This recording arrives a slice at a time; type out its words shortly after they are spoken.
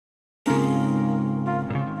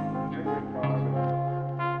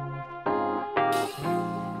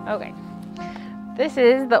Okay, this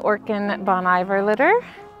is the Orkan Bon-Iver litter.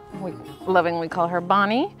 We lovingly call her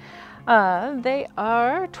Bonnie. They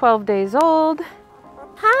are 12 days old.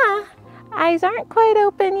 Huh, eyes aren't quite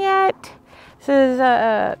open yet. This is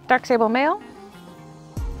a dark sable male.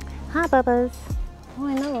 Hi, Bubba's. Oh,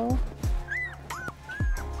 I know.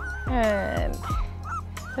 And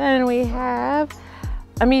then we have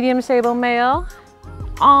a medium sable male,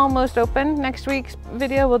 almost open. Next week's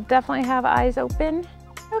video will definitely have eyes open.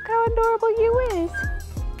 Look how adorable you is.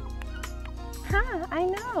 Huh, I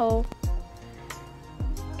know.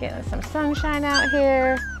 Getting some sunshine out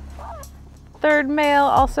here. Third male,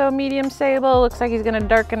 also medium sable. Looks like he's gonna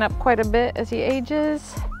darken up quite a bit as he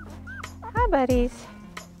ages. Hi, buddies.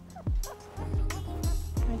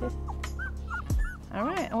 All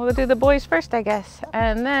right, and we'll do the boys first, I guess.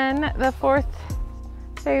 And then the fourth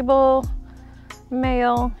sable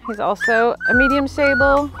male, he's also a medium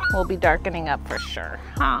sable. Will be darkening up for sure,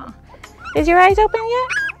 huh? Is your eyes open yet?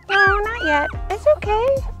 No, not yet. It's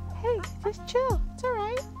okay. Hey, just chill. It's all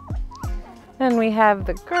right. Then we have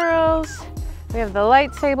the girls. We have the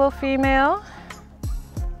light sable female.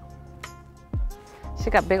 She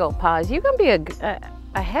got big old paws. You can be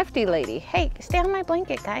a hefty lady. Hey, stay on my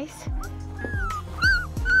blanket, guys.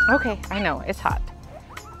 Okay, I know, it's hot.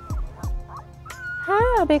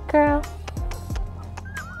 Hi, big girl.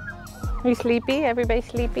 You sleepy? Everybody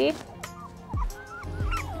sleepy?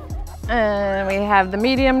 And we have the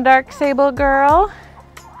medium dark sable girl.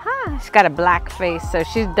 Huh, she's got a black face, so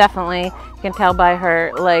she's definitely, you can tell by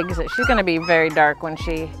her legs that she's gonna be very dark when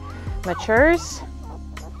she matures.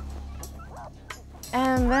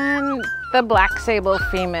 And then the black sable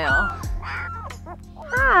female.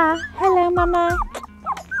 Hi, hello, mama.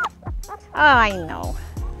 Oh, I know.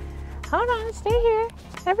 Hold on, stay here.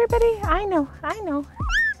 Everybody, I know.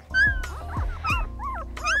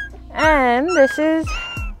 And this is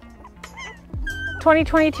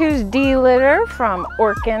 2022's D litter from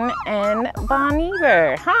Orkan and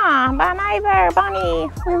Bon-Iver. Huh, Bon-Iver, Bonnie,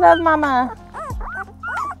 we love mama.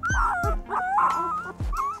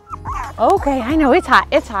 Okay, I know, it's hot.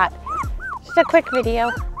 Just a quick video.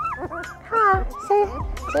 Huh, say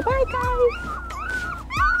bye, guys.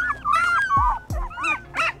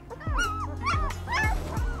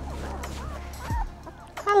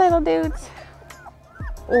 Hi, little dudes.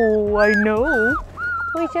 Oh, I know.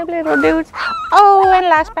 What's up, little dudes? Oh, and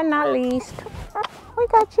last but not least, we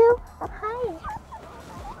got you. Hi.